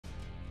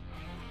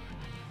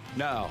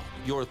Now,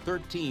 your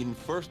 13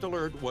 First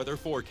Alert weather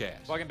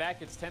forecast. Welcome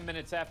back. It's 10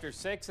 minutes after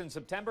 6, and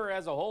September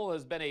as a whole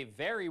has been a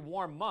very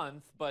warm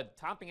month, but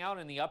topping out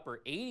in the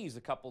upper 80s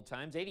a couple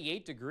times.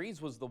 88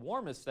 degrees was the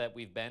warmest that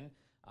we've been.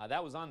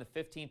 That was on the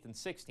 15th and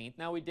 16th.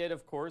 Now, we did,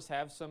 of course,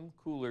 have some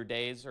cooler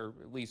days, or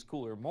at least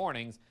cooler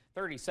mornings.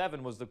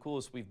 37 was the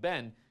coolest we've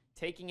been.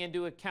 Taking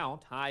into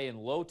account high and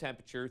low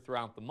temperature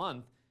throughout the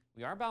month,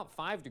 we are about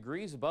 5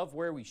 degrees above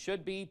where we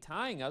should be,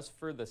 tying us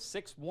for the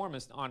 6th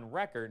warmest on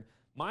record.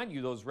 Mind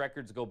you, those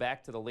records go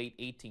back to the late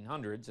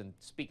 1800s, and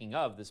speaking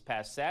of, this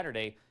past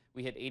Saturday,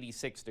 we hit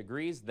 86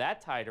 degrees.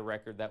 That tied a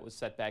record that was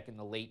set back in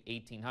the late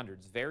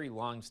 1800s. Very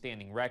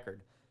long-standing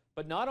record.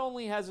 But not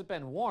only has it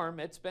been warm,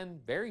 it's been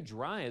very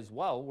dry as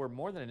well. We're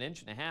more than 1.5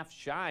 inches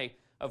shy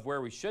of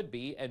where we should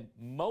be, and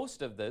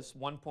most of this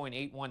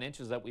 1.81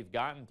 inches that we've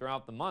gotten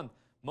throughout the month,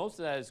 most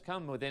of that has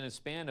come within a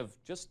span of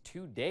just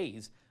 2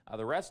 days.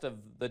 The rest of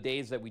the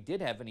days that we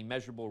did have any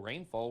measurable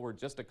rainfall were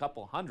just a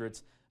couple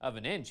hundredths of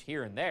an inch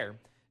here and there.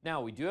 Now,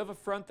 we do have a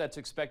front that's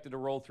expected to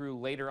roll through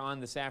later on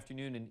this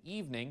afternoon and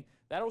evening.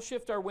 That'll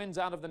shift our winds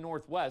out of the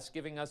northwest,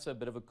 giving us a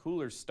bit of a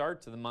cooler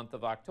start to the month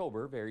of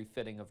October. Very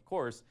fitting, of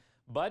course,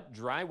 but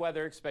dry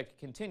weather expected to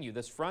continue.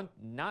 This front,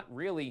 not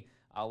really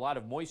a lot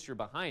of moisture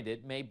behind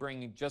it, may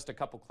bring just a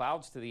couple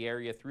clouds to the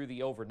area through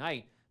the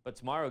overnight, but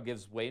tomorrow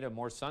gives way to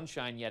more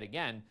sunshine yet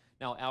again.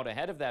 Now, out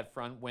ahead of that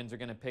front, winds are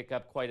going to pick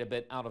up quite a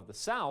bit out of the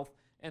south,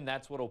 and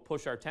that's what will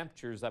push our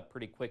temperatures up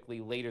pretty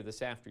quickly later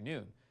this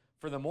afternoon.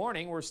 For the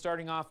morning, we're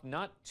starting off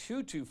not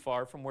too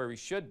far from where we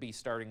should be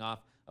starting off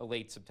a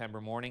late September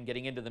morning.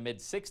 Getting into the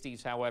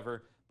mid-60s,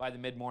 however, by the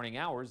mid-morning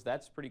hours,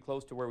 that's pretty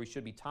close to where we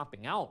should be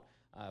topping out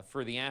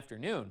for the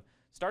afternoon.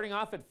 Starting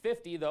off at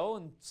 50, though,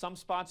 and some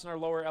spots in our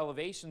lower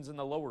elevations in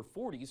the lower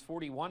 40s,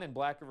 41 in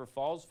Black River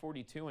Falls,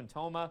 42 in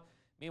Tomah.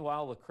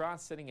 Meanwhile,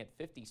 LaCrosse sitting at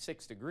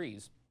 56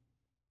 degrees.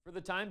 For the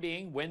time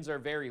being, winds are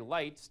very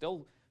light.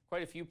 Still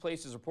quite a few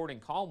places reporting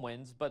calm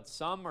winds, but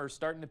some are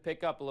starting to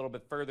pick up a little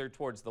bit further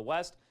towards the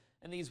west,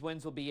 and these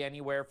winds will be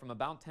anywhere from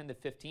about 10 to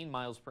 15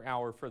 miles per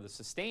hour for the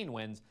sustained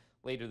winds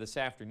later this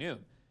afternoon.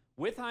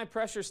 With high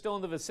pressure still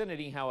in the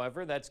vicinity,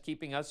 however, that's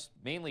keeping us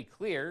mainly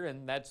clear,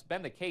 and that's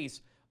been the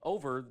case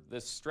over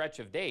this stretch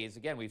of days.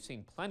 Again, we've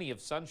seen plenty of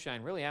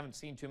sunshine, really haven't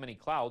seen too many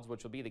clouds,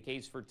 which will be the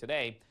case for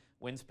today.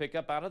 Winds pick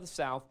up out of the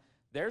south.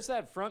 There's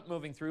that front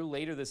moving through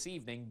later this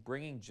evening,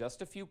 bringing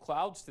just a few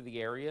clouds to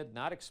the area.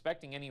 Not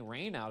expecting any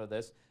rain out of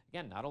this.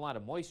 Again, not a lot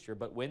of moisture,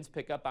 but winds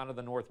pick up out of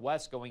the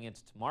northwest going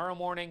into tomorrow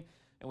morning,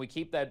 and we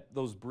keep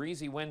those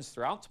breezy winds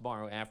throughout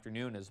tomorrow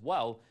afternoon as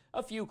well.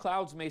 A few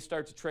clouds may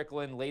start to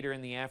trickle in later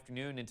in the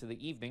afternoon into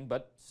the evening,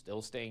 but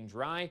still staying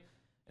dry.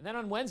 And then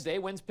on Wednesday,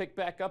 winds pick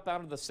back up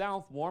out of the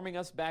south, warming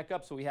us back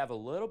up, so we have a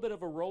little bit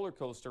of a roller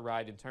coaster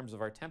ride in terms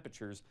of our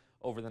temperatures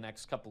over the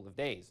next couple of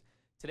days.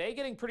 Today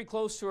getting pretty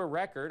close to a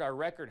record. Our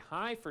record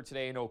high for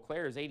today in Eau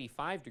Claire is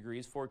 85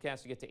 degrees,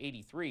 forecast to get to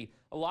 83.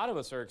 A lot of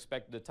us are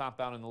expected to top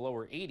out in the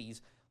lower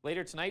 80s.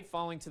 Later tonight,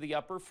 falling to the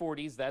upper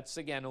 40s. That's,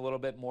 again, a little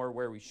bit more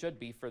where we should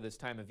be for this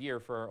time of year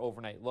for our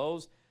overnight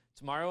lows.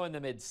 Tomorrow in the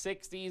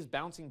mid-60s,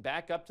 bouncing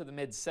back up to the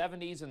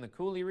mid-70s in the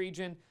Coulee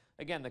region.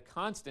 Again, the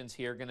constants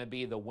here are going to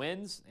be the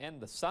winds and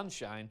the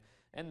sunshine.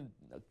 And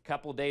a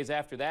couple days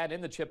after that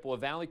in the Chippewa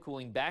Valley,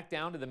 cooling back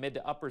down to the mid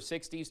to upper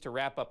 60s to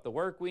wrap up the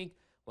work week.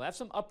 We'll have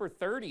some upper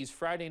 30s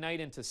Friday night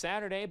into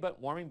Saturday,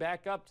 but warming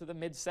back up to the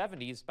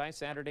mid-70s by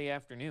Saturday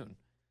afternoon.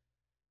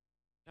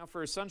 Now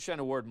for a Sunshine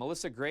Award,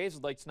 Melissa Graves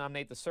would like to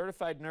nominate the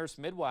Certified Nurse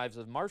Midwives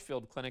of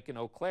Marshfield Clinic in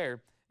Eau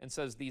Claire and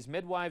says these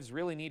midwives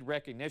really need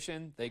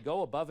recognition. They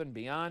go above and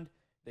beyond.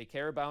 They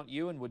care about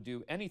you and would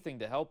do anything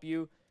to help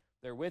you.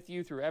 They're with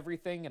you through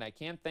everything, and I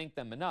can't thank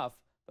them enough.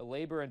 The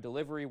labor and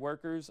delivery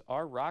workers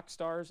are rock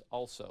stars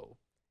also.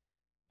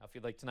 Now, if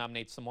you'd like to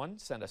nominate someone,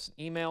 send us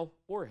an email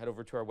or head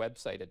over to our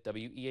website at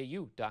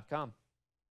weau.com.